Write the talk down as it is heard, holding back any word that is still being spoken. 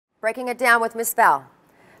Breaking it down with Miss Val.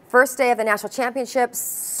 First day of the national championships,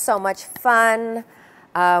 so much fun.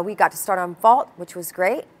 We got to start on vault, which was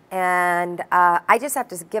great. And I just have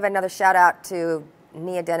to give another shout out to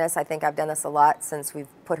Nia Dennis. I think I've done this a lot since we've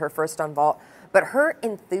put her first on vault. But her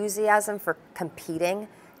enthusiasm for competing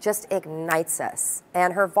just ignites us.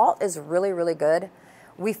 And her vault is really, really good.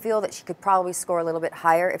 We feel that she could probably score a little bit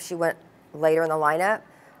higher if she went later in the lineup.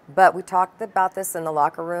 But we talked about this in the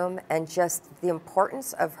locker room, and just the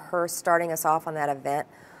importance of her starting us off on that event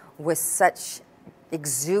with such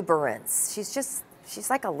exuberance. She's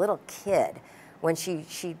like a little kid when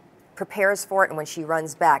she prepares for it and when she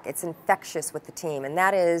runs back. It's infectious with the team, and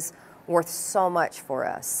that is worth so much for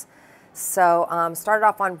us. So started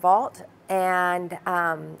off on vault, and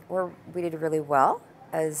we did really well,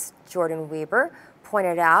 as Jordan Weber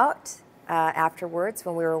pointed out. Afterwards,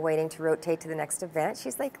 when we were waiting to rotate to the next event,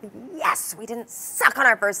 she's like, yes, we didn't suck on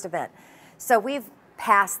our first event. So we've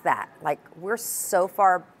passed that. Like, we're so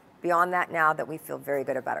far beyond that now that we feel very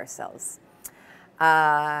good about ourselves.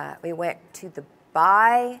 We went to the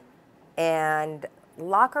bye and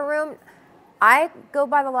locker room. I go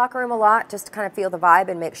by the locker room a lot just to kind of feel the vibe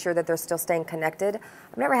and make sure that they're still staying connected.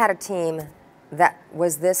 I've never had a team that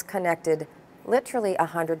was this connected literally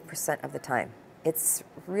 100% of the time. It's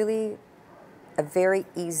really a very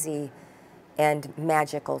easy and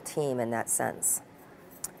magical team in that sense.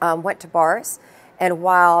 Went to bars, and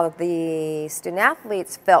while the student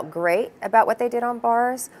athletes felt great about what they did on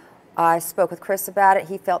bars, I spoke with Chris about it.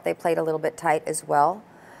 He felt they played a little bit tight as well,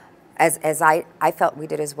 as I felt we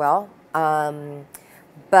did as well.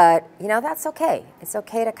 But, you know, that's okay. It's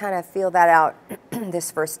okay to kind of feel that out this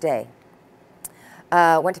first day.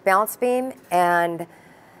 Went to balance beam, and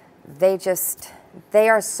they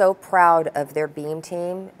are so proud of their beam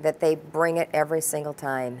team that they bring it every single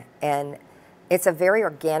time. And it's a very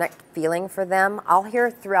organic feeling for them. I'll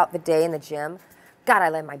hear throughout the day in the gym, God, I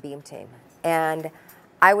love my beam team. And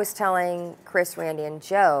I was telling Chris, Randy, and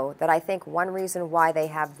Joe that I think one reason why they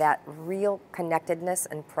have that real connectedness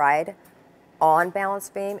and pride on balance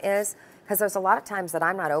beam is because there's a lot of times that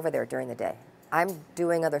I'm not over there during the day. I'm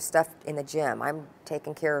doing other stuff in the gym. I'm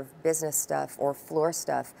taking care of business stuff or floor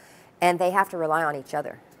stuff. And they have to rely on each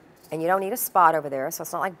other. And you don't need a spot over there, so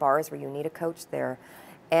it's not like bars where you need a coach there.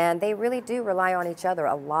 And they really do rely on each other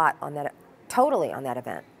a lot on that, totally on that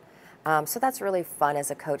event. So that's really fun as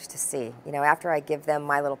a coach to see. You know, after I give them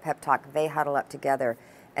my little pep talk, they huddle up together,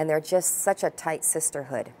 and they're just such a tight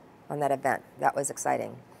sisterhood on that event. That was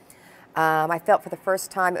exciting. I felt for the first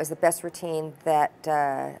time it was the best routine that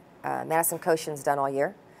Madison Koshin's done all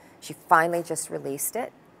year. She finally just released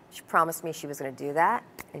it. She promised me she was going to do that,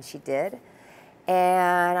 and she did.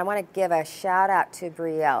 And I want to give a shout out to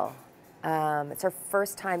Brielle. It's her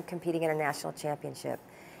first time competing in a national championship.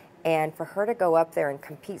 And for her to go up there and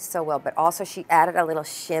compete so well, but also she added a little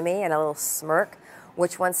shimmy and a little smirk,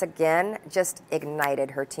 which once again just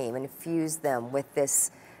ignited her team and infused them with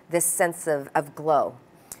this sense of glow.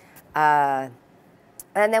 And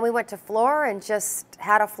then we went to floor and just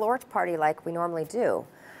had a floor party like we normally do.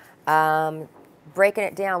 Breaking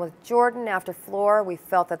it down with Jordan after floor, we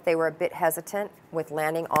felt that they were a bit hesitant with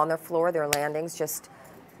landing on their floor, their landings, just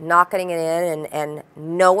knocking it in and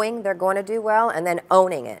knowing they're going to do well and then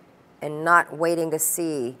owning it and not waiting to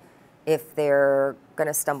see if they're going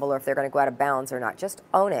to stumble or if they're going to go out of bounds or not. Just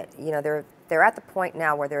own it. You know, they're at the point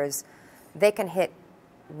now where they can hit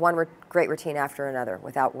one great routine after another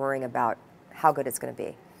without worrying about how good it's going to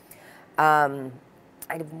be.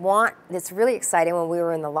 It's really exciting. When we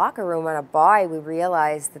were in the locker room on a bye, we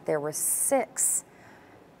realized that there were 6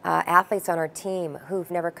 athletes on our team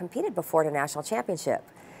who've never competed before at a national championship.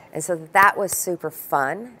 And so that was super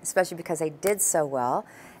fun, especially because they did so well.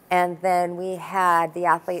 And then we had the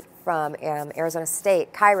athlete from Arizona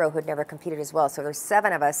State, Cairo, who'd never competed as well. So there's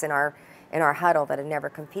 7 of us in our huddle that had never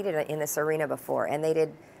competed in this arena before. And they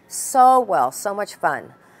did so well, so much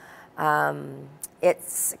fun.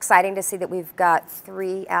 It's exciting to see that we've got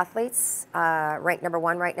 3 athletes ranked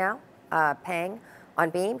 #1 right now. Pang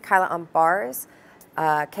on beam, Kyla on bars,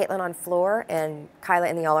 Caitlin on floor, and Kyla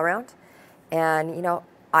in the all-around. And, you know,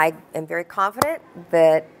 I am very confident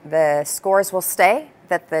that the scores will stay,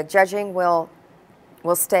 that the judging will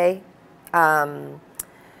stay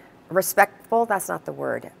respectful. That's not the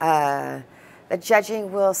word. The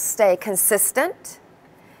judging will stay consistent.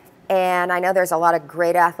 And I know there's a lot of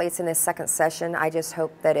great athletes in this second session. I just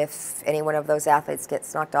hope that if any one of those athletes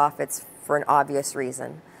gets knocked off, it's for an obvious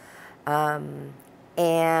reason.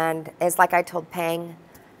 And as like I told Pang,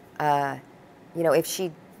 you know, if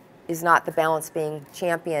she is not the balance being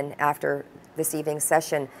champion after this evening's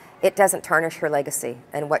session, it doesn't tarnish her legacy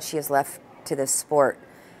and what she has left to this sport.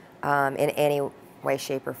 in any way,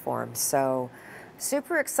 shape, or form. So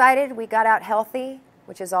super excited. We got out healthy,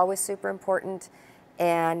 which is always super important.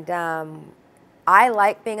 And I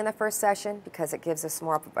like being in the first session because it gives us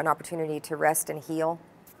more of an opportunity to rest and heal.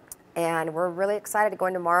 And we're really excited to go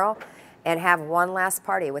in tomorrow and have one last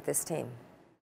party with this team.